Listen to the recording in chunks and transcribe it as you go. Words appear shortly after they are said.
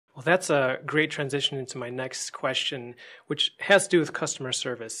Well, that's a great transition into my next question, which has to do with customer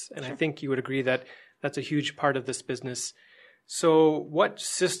service. And I think you would agree that that's a huge part of this business. So what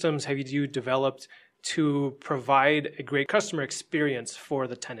systems have you developed to provide a great customer experience for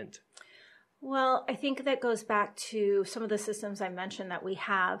the tenant? Well, I think that goes back to some of the systems I mentioned that we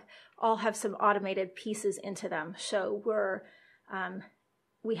all have some automated pieces into them. So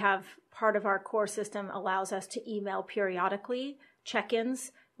we have part of our core system allows us to email periodically,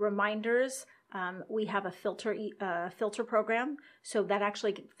 check-ins, reminders. We have a filter program, so that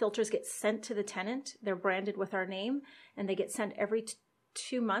actually filters get sent to the tenant. They're branded with our name, and they get sent every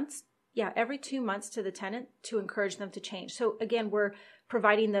 2 months. Yeah, every 2 months to the tenant to encourage them to change. So again, we're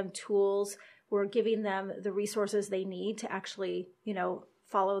providing them tools. We're giving them the resources they need to actually,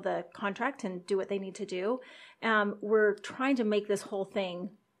 follow the contract and do what they need to do. We're trying to make this whole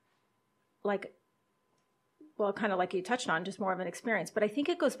thing kind of like you touched on, just more of an experience. But I think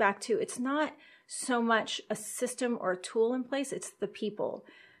it goes back to, it's not so much a system or a tool in place, it's the people.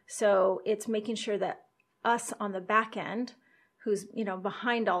 So it's making sure that us on the back end, who's,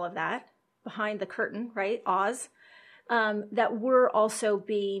 behind all of that, behind the curtain, right, Oz, that we're also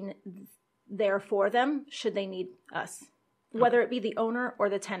being there for them should they need us, whether it be the owner or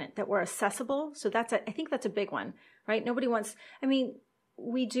the tenant, that we're accessible. So I think that's a big one, right?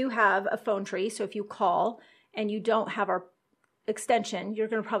 We do have a phone tree. So if you call and you don't have our extension, you're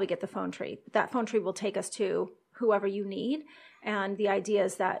going to probably get the phone tree. That phone tree will take us to whoever you need. And the idea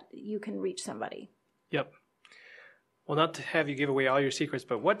is that you can reach somebody. Yep. Well, not to have you give away all your secrets,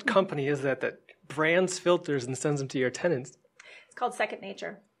 but what company is that brands filters and sends them to your tenants? It's called Second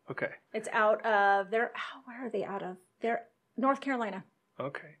Nature. Okay. It's out of where are they out of? They're North Carolina.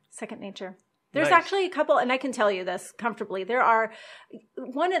 Okay. Second Nature. There's actually a couple, and I can tell you this comfortably.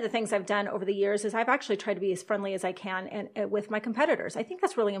 One of the things I've done over the years is I've actually tried to be as friendly as I can and with my competitors. I think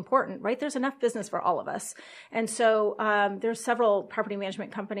that's really important, right? There's enough business for all of us. And so there's several property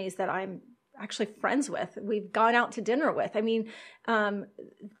management companies that I'm actually friends with. We've gone out to dinner with. And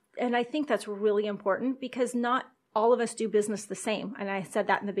I think that's really important because not all of us do business the same. And I said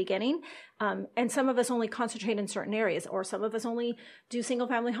that in the beginning. And some of us only concentrate in certain areas, or some of us only do single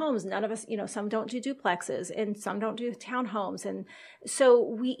family homes. None of us, some don't do duplexes and some don't do townhomes. And so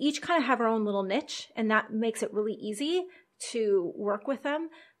we each kind of have our own little niche, and that makes it really easy to work with them.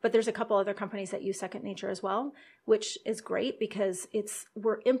 But there's a couple other companies that use Second Nature as well, which is great because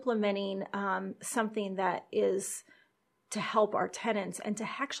we're implementing something that is to help our tenants and to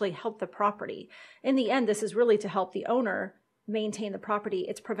actually help the property. In the end, this is really to help the owner maintain the property.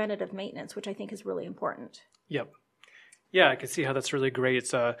 It's preventative maintenance, which I think is really important. Yep. Yeah, I can see how that's really great.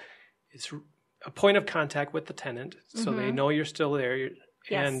 It's a point of contact with the tenant, so they know you're still there.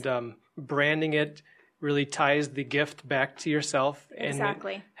 Yes. And branding it really ties the gift back to yourself.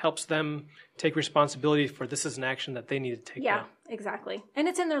 Exactly. And it helps them take responsibility for this is an action that they need to take. Yeah, exactly. And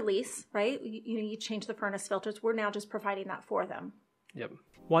it's in their lease, right? You change the furnace filters. We're now just providing that for them. Yep.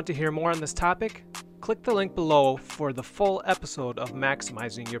 Want to hear more on this topic? Click the link below for the full episode of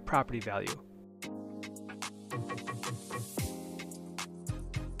Maximizing Your Property Value.